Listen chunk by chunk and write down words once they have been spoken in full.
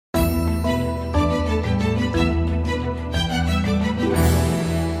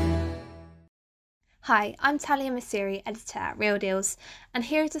Hi, I'm Talia Masiri, editor at Real Deals, and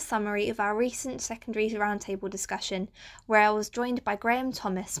here is a summary of our recent secondaries roundtable discussion, where I was joined by Graham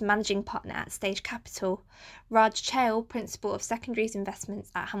Thomas, managing partner at Stage Capital, Raj Chale, principal of secondaries investments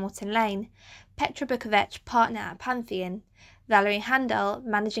at Hamilton Lane, Petra Bukovic, partner at Pantheon, Valerie Handel,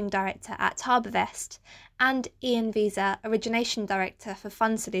 managing director at Harborvest, and Ian Visa, origination director for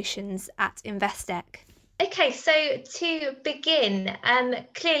fund solutions at Investec. Okay, so to begin,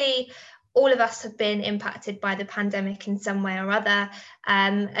 clearly all of us have been impacted by the pandemic in some way or other,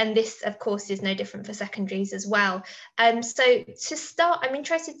 and this, of course, is no different for secondaries as well. So to start, I'm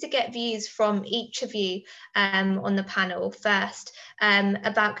interested to get views from each of you on the panel first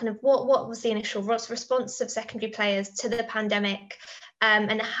about kind of what was the initial response of secondary players to the pandemic,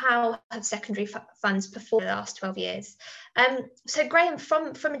 and how have secondary funds performed the last 12 years? So Graham, from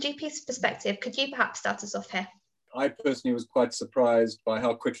a GP's perspective, could you perhaps start us off here? I personally was quite surprised by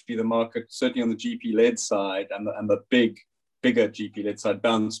how quickly the market, certainly on the GP-led side and the bigger GP-led side,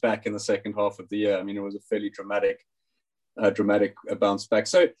 bounced back in the second half of the year. I mean, it was a fairly dramatic bounce back.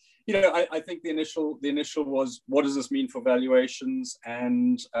 So, I think the initial was, what does this mean for valuations,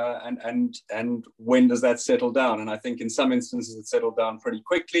 and when does that settle down? And I think in some instances it settled down pretty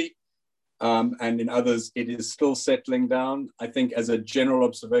quickly. And in others, it is still settling down. I think as a general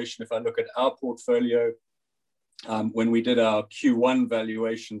observation, if I look at our portfolio, when we did our Q1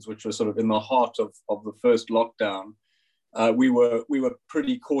 valuations, which were sort of in the heart of the first lockdown, we were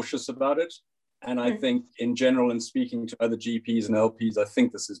pretty cautious about it. And I think in general, and speaking to other GPs and LPs, I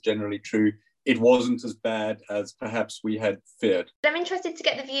think this is generally true. It wasn't as bad as perhaps we had feared. I'm interested to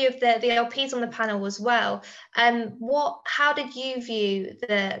get the view of the LPs on the panel as well. How did you view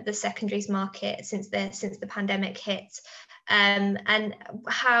the secondaries market since the pandemic hit? And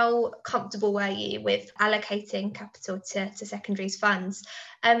how comfortable were you with allocating capital to secondaries funds?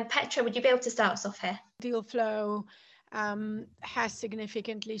 Petra, would you be able to start us off here? Deal flow has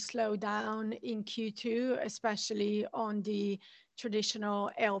significantly slowed down in Q2, especially on the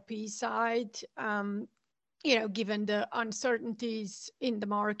traditional LP side. Given the uncertainties in the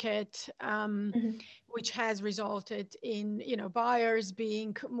market, which has resulted in, buyers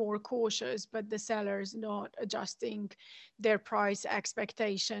being more cautious, but the sellers not adjusting their price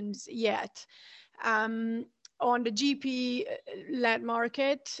expectations yet. On the GP-led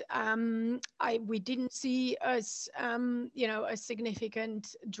market, we didn't see a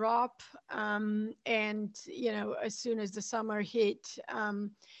significant drop, and as soon as the summer hit,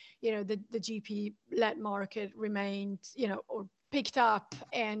 the GP-led market remained, or picked up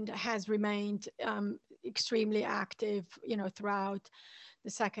and has remained extremely active, throughout the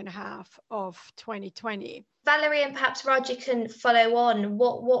second half of 2020. Valerie and perhaps Raj, you can follow on.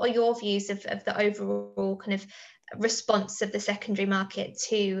 What are your views of the overall kind of response of the secondary market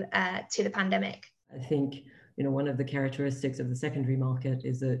to the pandemic? I think one of the characteristics of the secondary market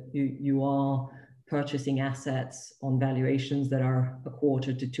is that you are purchasing assets on valuations that are a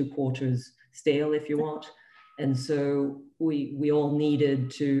quarter to 2 quarters stale, if you want. And so we all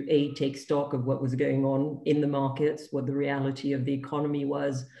needed to take stock of what was going on in the markets, what the reality of the economy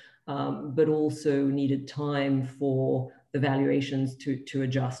was, but also needed time for the valuations to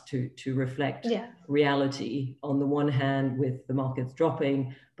adjust, to reflect reality, on the one hand with the markets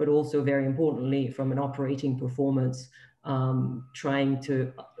dropping, but also very importantly from an operating performance, trying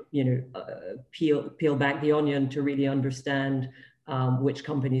to peel back the onion to really understand which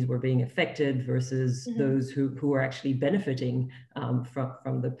companies were being affected versus those who were actually benefiting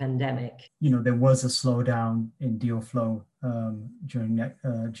from the pandemic. There was a slowdown in deal flow during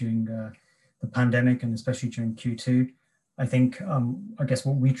the pandemic, and especially during Q2. I think, I guess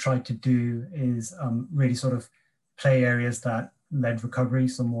what we tried to do is really sort of play areas that led recovery,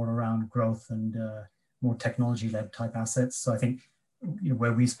 so more around growth and more technology-led type assets. So I think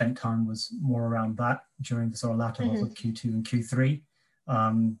where we spent time was more around that during the sort of latter half of Q2 and Q3.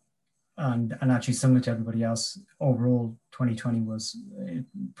 And actually similar to everybody else, overall 2020 was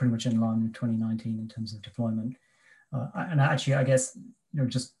pretty much in line with 2019 in terms of deployment. And actually, I guess,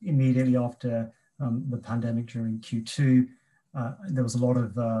 just immediately after the pandemic during Q2, there was a lot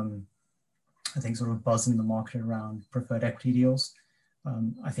of, I think, sort of buzz in the market around preferred equity deals.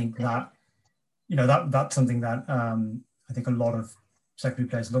 I think that, that's something that I think a lot of secondary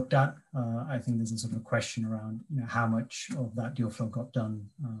players looked at. I think there's a sort of question around how much of that deal flow got done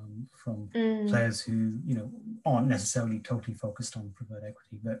from players who aren't necessarily totally focused on preferred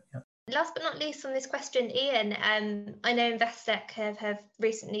equity. But yeah. Last but not least on this question, Ian, I know Investec have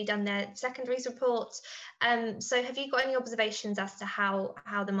recently done their secondaries report. So have you got any observations as to how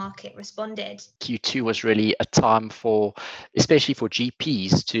the market responded? Q2 was really a time for, especially for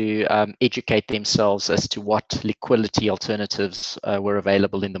GPs, to educate themselves as to what liquidity alternatives were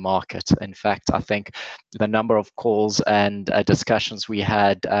available in the market. In fact, I think the number of calls and discussions we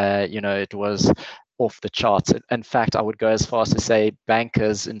had, it was off the charts. In fact, I would go as far as to say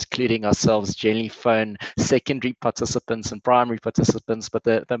bankers, including ourselves, generally phone secondary participants and primary participants, but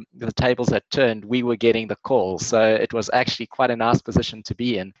the tables had turned. We were getting the calls. So it was actually quite a nice position to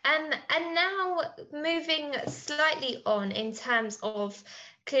be in. And now moving slightly on in terms of,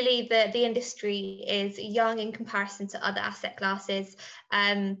 clearly the industry is young in comparison to other asset classes.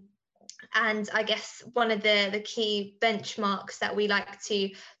 And I guess one of the key benchmarks that we like to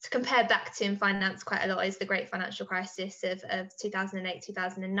compare back to in finance quite a lot is the great financial crisis of 2008,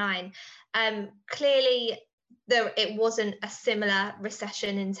 2009. Clearly, it wasn't a similar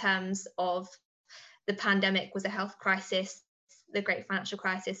recession in terms of the pandemic was a health crisis. The great financial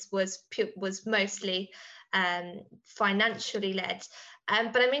crisis was mostly financially led.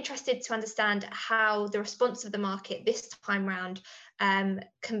 But I'm interested to understand how the response of the market this time round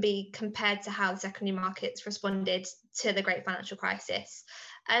can be compared to how the secondary markets responded to the great financial crisis.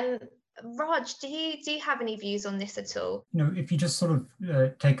 Raj, do you have any views on this at all? If you just sort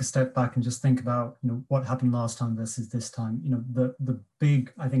of take a step back and just think about, what happened last time versus this time, the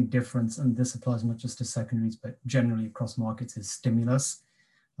big, I think, difference, and this applies not just to secondaries, but generally across markets, is stimulus.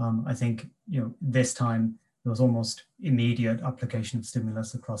 I think, this time there was almost immediate application of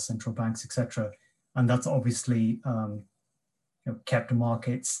stimulus across central banks, etc. And that's obviously kept the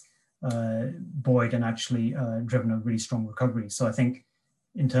markets buoyed and actually driven a really strong recovery. So I think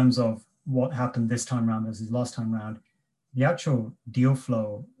in terms of what happened this time around versus last time around, the actual deal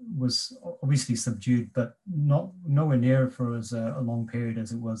flow was obviously subdued, but nowhere near for as a long period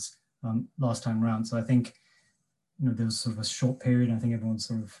as it was last time around. So I think there was sort of a short period, I think everyone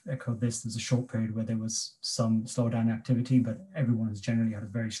sort of echoed this, there's a short period where there was some slowdown activity, but everyone has generally had a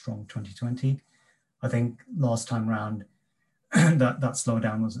very strong 2020. I think last time around, that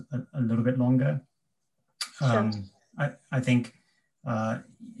slowdown was a little bit longer. Sure. I think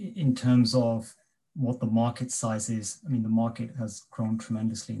in terms of what the market size is, the market has grown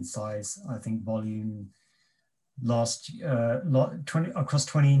tremendously in size. I think volume across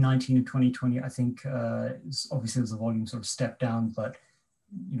 2019 and 2020, I think obviously there's a volume sort of step down, but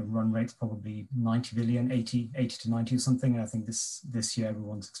run rate's probably 90 billion, 80 to 90 or something. And I think this year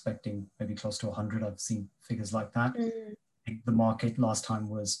everyone's expecting maybe close to 100. I've seen figures like that. I think the market last time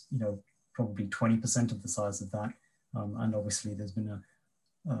was probably 20% of the size of that. And obviously there's been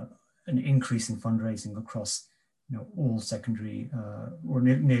an increase in fundraising across all secondary or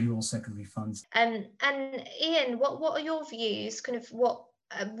nearly all secondary funds. And Ian, what are your views? Kind of what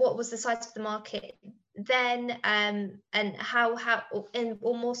was the size of the market then, and how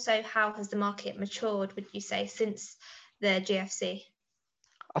or more so, how has the market matured, would you say, since the GFC?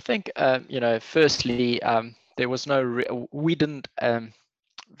 I think firstly, there was we didn't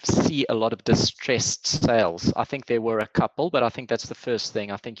see a lot of distressed sales. I think there were a couple, but I think that's the first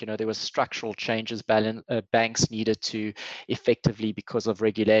thing. I think there was structural changes banks needed to effectively, because of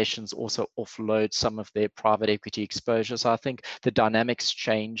regulations, also offload some of their private equity exposure. So I think the dynamics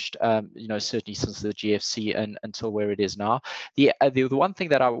changed certainly since the GFC and until where it is now. The one thing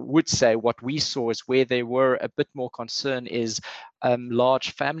that I would say, what we saw is where there were a bit more concern is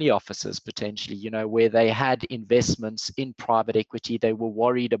large family offices potentially, where they had investments in private equity. They were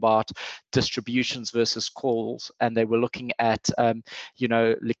worried about distributions versus calls, and they were looking at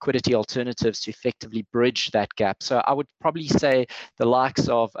liquidity alternatives to effectively bridge that gap. So I would probably say the likes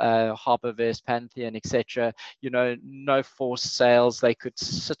of Harbourvest, Pantheon, etc. No forced sales. They could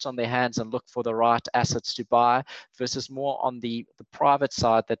sit on their hands and look for the right assets to buy, versus more on the private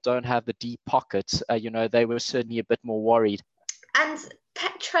side that don't have the deep pockets. They were certainly a bit more worried. And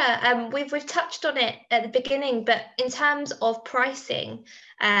Petra, we've touched on it at the beginning, but in terms of pricing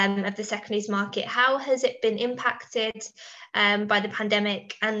of the secondaries market, how has it been impacted by the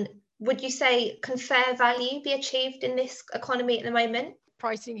pandemic? And would you say, can fair value be achieved in this economy at the moment?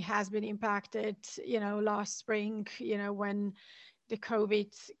 Pricing has been impacted, last spring, when the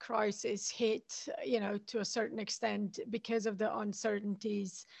COVID crisis hit, to a certain extent because of the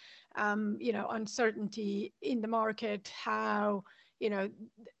uncertainties. Uncertainty in the market, how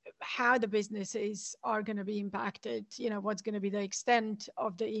the businesses are going to be impacted, what's going to be the extent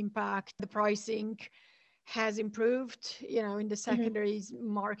of the impact. The pricing has improved, in the secondaries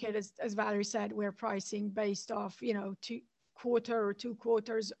market, as Valerie said, we're pricing based off, quarter or 2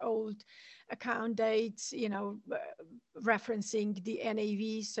 quarters old account dates, referencing the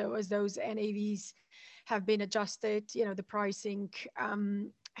NAV. So as those NAVs have been adjusted, the pricing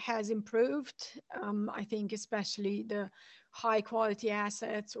has improved. I think especially the high quality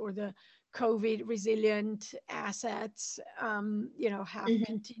assets or the COVID resilient assets, have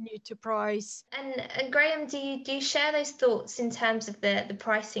continued to price. And Graham, do you share those thoughts in terms of the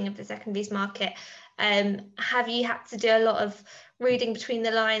pricing of the secondaries market? Have you had to do a lot of reading between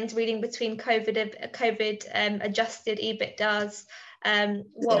the lines, reading between COVID adjusted EBITDAs?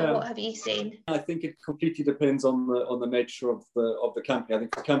 What have you seen? I think it completely depends on the nature of the company. I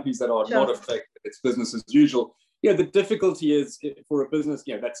think for companies that are not affected, it's business as usual. The difficulty is for a business,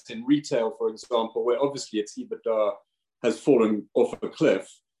 that's in retail, for example, where obviously its EBITDA has fallen off a cliff,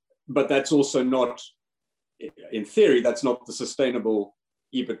 but that's also not, in theory, that's not the sustainable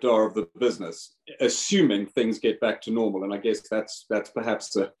EBITDA of the business, assuming things get back to normal. And I guess that's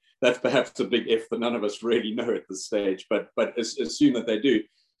perhaps a big if that none of us really know at this stage, but assume that they do.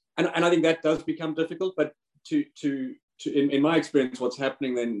 And I think that does become difficult, but in my experience, what's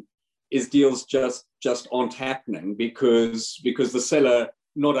happening then is deals just aren't happening because the seller,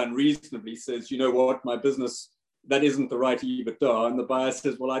 not unreasonably, says, you know what, my business, that isn't the right EBITDA, and the buyer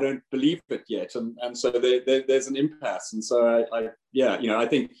says, well, I don't believe it yet, and so there's an impasse. And so I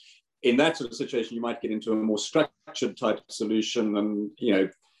think in that sort of situation, you might get into a more structured type of solution, and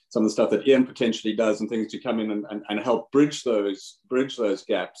some of the stuff that Ian potentially does and things to come in and help bridge those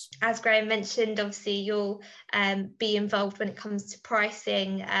gaps. As Graham mentioned, obviously you'll be involved when it comes to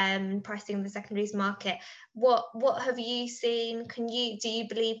pricing the secondaries market. What have you seen? Do you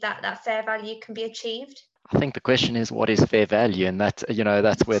believe that fair value can be achieved? I think the question is, what is fair value? And that,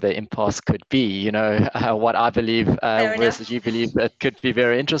 that's where the impasse could be, what I believe versus you believe. It could be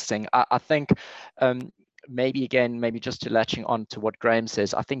very interesting. I think maybe just to latching on to what Graham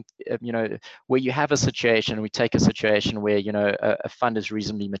says, I think, where you have a situation, we take a situation where, a fund is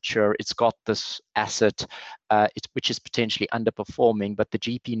reasonably mature, it's got this asset, which is potentially underperforming, but the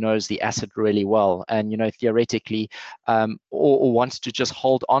GP knows the asset really well. And, theoretically, or wants to just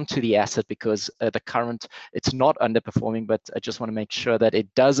hold on to the asset because it's not underperforming, but I just want to make sure that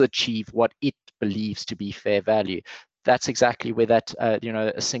it does achieve what it believes to be fair value. That's exactly where that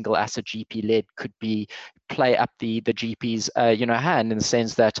a single asset GP led could play up the GP's hand, in the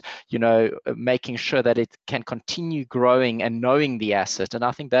sense that making sure that it can continue growing and knowing the asset. And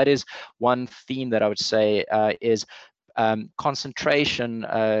I think that is one theme that I would say is concentration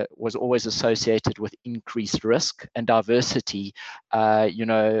was always associated with increased risk, and diversity, in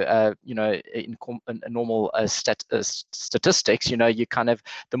normal statistics, you kind of,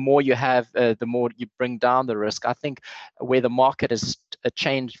 the more you have, the more you bring down the risk. I think where the market has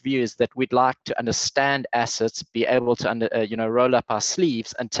changed views, that we'd like to understand assets, be able to roll up our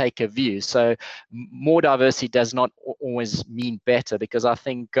sleeves and take a view. So more diversity does not always mean better, because I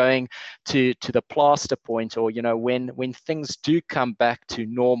think going to the plaster point, or when things do come back to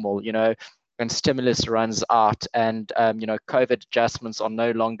normal, when stimulus runs out and COVID adjustments are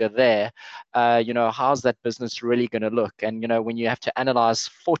no longer there, how's that business really going to look? And when you have to analyze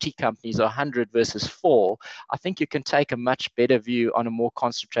 40 companies or 100 versus 4, I think you can take a much better view on a more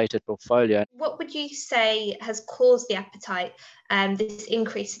concentrated portfolio. What would you say has caused the appetite, this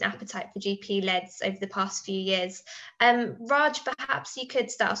increase in appetite for GP-leds over the past few years? Raj, perhaps you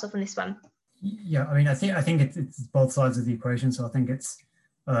could start us off on this one. Yeah, I mean, I think it's both sides of the equation. So I think it's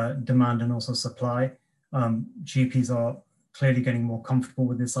demand and also supply. GPs are clearly getting more comfortable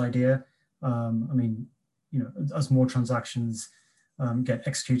with this idea. I mean, as more transactions get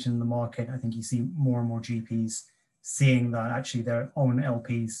executed in the market, I think you see more and more GPs seeing that actually their own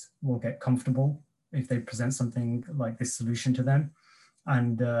LPs will get comfortable if they present something like this solution to them.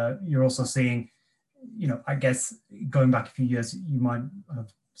 And you're also seeing, I guess going back a few years, you might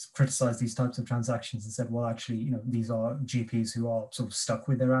have criticized these types of transactions and said, well, actually, these are GPs who are sort of stuck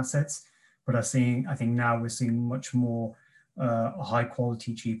with their assets. But I think now we're seeing much more high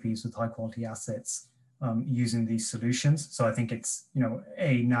quality GPs with high quality assets using these solutions. So I think it's,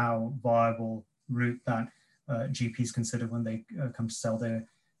 a now viable route that GPs consider when they come to sell their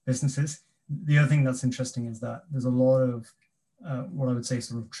businesses. The other thing that's interesting is that there's a lot of what I would say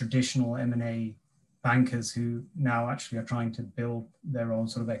sort of traditional M&A bankers who now actually are trying to build their own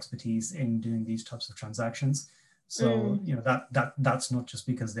sort of expertise in doing these types of transactions. So, that's not just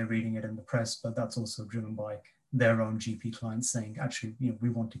because they're reading it in the press, but that's also driven by their own GP clients saying, actually, we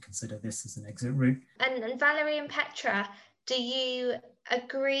want to consider this as an exit route. And Valerie and Petra, do you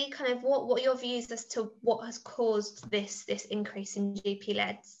agree kind of what your views as to what has caused this increase in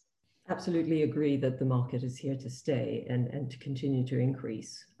GP-leds? absolutely agree that the market is here to stay and to continue to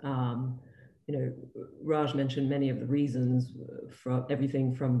increase. You know, Raj mentioned many of the reasons, from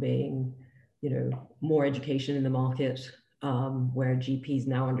everything from being, you know, more education in the market, where GPs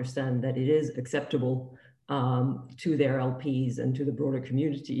now understand that it is acceptable to their LPs and to the broader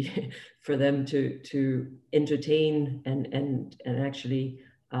community for them to entertain and actually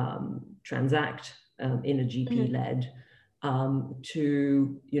transact in a GP-led,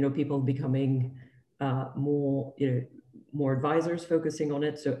 to, you know, people becoming more, you know, more advisors focusing on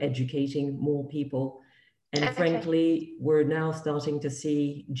it, so educating more people. And frankly, we're now starting to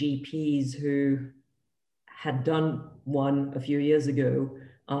see GPs who had done one a few years ago,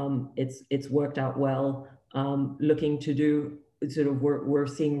 it's worked out well, looking to do sort of, we're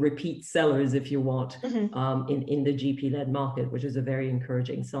seeing repeat sellers, if you want, in the GP-led market, which is a very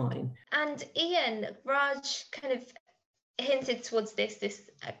encouraging sign. And Ian, Raj kind of hinted towards this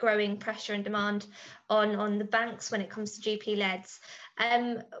growing pressure and demand on the banks when it comes to GP-leds.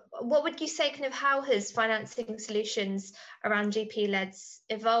 What would you say, kind of, how has financing solutions around GP-leds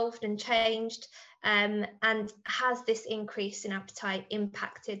evolved and changed? And has this increase in appetite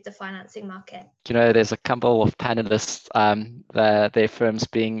impacted the financing market? You know, there's a couple of panelists, their firms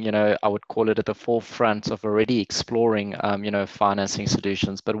being, you know, I would call it at the forefront of already exploring, you know, financing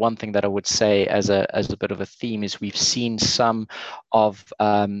solutions. But one thing that I would say as a bit of a theme is we've seen some of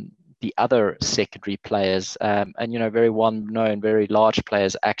the other secondary players, and, you know, very well-known, very large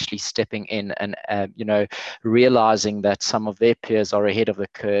players actually stepping in and, you know, realizing that some of their peers are ahead of the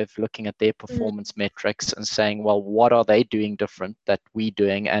curve, looking at their performance metrics and saying, well, what are they doing different that we're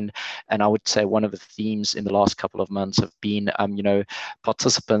doing? And I would say one of the themes in the last couple of months have been, you know,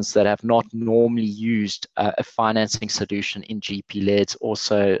 participants that have not normally used a financing solution in GP-leds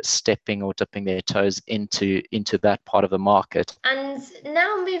also stepping or dipping their toes into that part of the market. And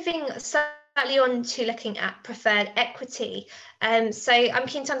now moving slightly on to looking at preferred equity. So I'm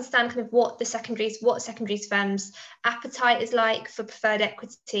keen to understand kind of what secondaries firms' appetite is like for preferred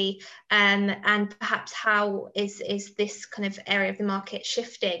equity, and perhaps how is this kind of area of the market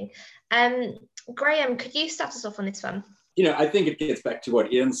shifting. Graham, could you start us off on this one? You know, I think it gets back to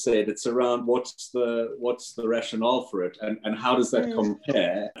what Ian said. It's around what's the rationale for it, and how does that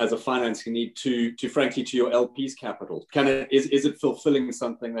compare as a financing need to frankly to your LP's capital? Is it fulfilling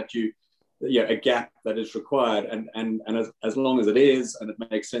something that a gap that is required, and as long as it is, and it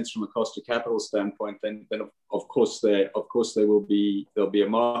makes sense from a cost to capital standpoint, then of course there'll be a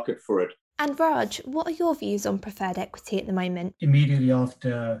market for it. And Raj, what are your views on preferred equity at the moment? Immediately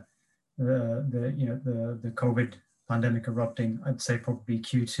after the COVID pandemic erupting, I'd say probably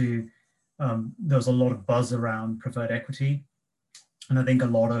Q2, there was a lot of buzz around preferred equity, and I think a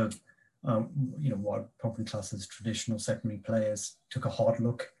lot of what probably classed as traditional secondary players took a hard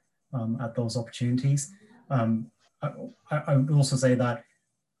look at those opportunities. I would also say that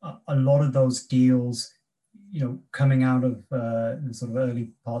a lot of those deals, you know, coming out of the sort of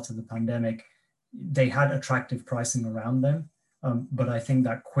early parts of the pandemic, they had attractive pricing around them. But I think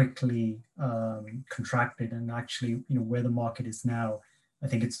that quickly contracted, and actually, you know, where the market is now, I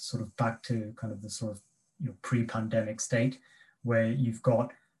think it's sort of back to kind of the sort of, you know, pre-pandemic state, where you've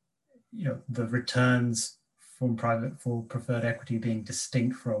got, you know, the returns from preferred equity being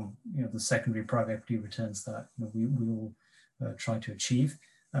distinct from, you know, the secondary private equity returns that, you know, we all try to achieve.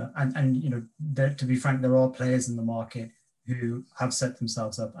 And you know, to be frank, there are players in the market who have set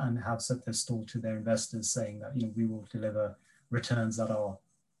themselves up and have set their stall to their investors, saying that, you know, we will deliver returns that are,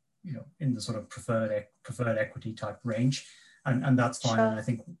 you know, in the sort of preferred equity type range, and that's fine. Sure. And I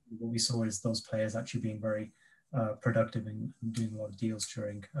think what we saw is those players actually being very productive in doing a lot of deals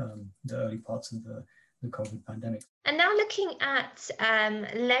during the early parts of the COVID pandemic. And now looking at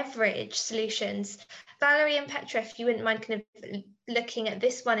leverage solutions, Valerie and Petra, if you wouldn't mind kind of looking at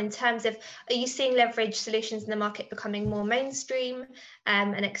this one in terms of, are you seeing leverage solutions in the market becoming more mainstream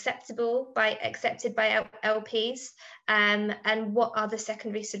and accepted by LPs? And what are the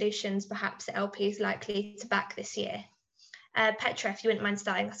secondary solutions perhaps that LPs likely to back this year? Petra, if you wouldn't mind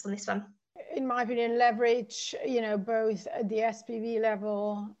starting us on this one. In my opinion, leverage, you know, both at the SPV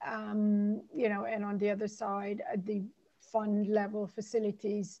level, you know, and on the other side, at the fund level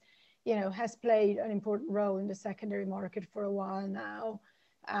facilities, you know, has played an important role in the secondary market for a while now,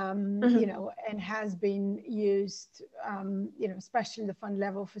 you know, and has been used, you know, especially the fund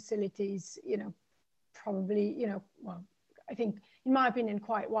level facilities, you know, probably, you know, well, I think, in my opinion,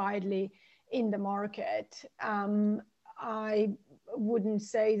 quite widely in the market. I wouldn't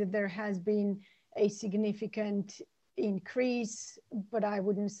say that there has been a significant increase, but I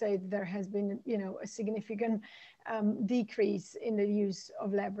wouldn't say that there has been, you know, a significant decrease in the use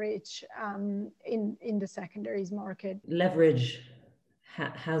of leverage in the secondaries market. Leverage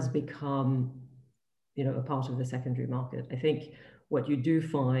has become, you know, a part of the secondary market. I think what you do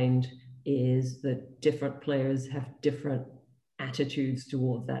find is that different players have different attitudes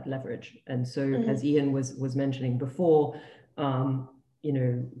towards that leverage. And so, as Ian was mentioning before, you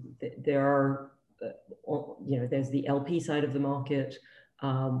know, there are, you know, there's the LP side of the market,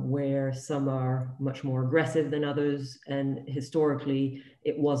 where some are much more aggressive than others. And historically,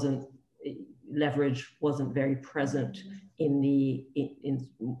 leverage wasn't very present in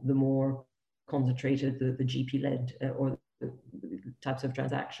the more concentrated, the GP-led or the types of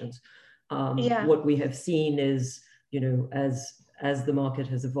transactions. What we have seen is, you know, as the market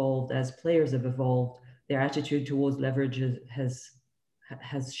has evolved, as players have evolved, their attitude towards leverage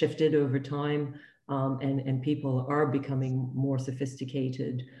has shifted over time, and people are becoming more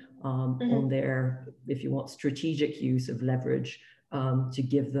sophisticated on their, if you want, strategic use of leverage to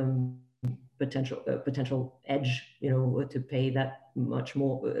give them potential edge, you know, to pay that much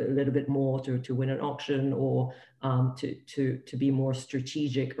more, a little bit more to win an auction, or to be more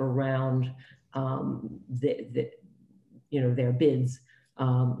strategic around you know, their bids,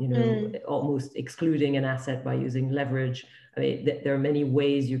 you know, almost excluding an asset by using leverage. I mean, there are many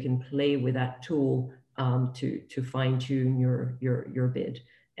ways you can play with that tool to fine tune your bid.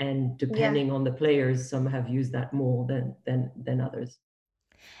 And depending on the players, some have used that more than others.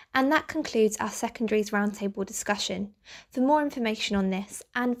 And that concludes our secondaries roundtable discussion. For more information on this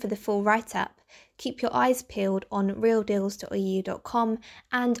and for the full write-up, keep your eyes peeled on realdeals.eu.com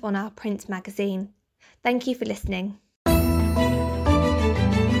and on our print magazine. Thank you for listening.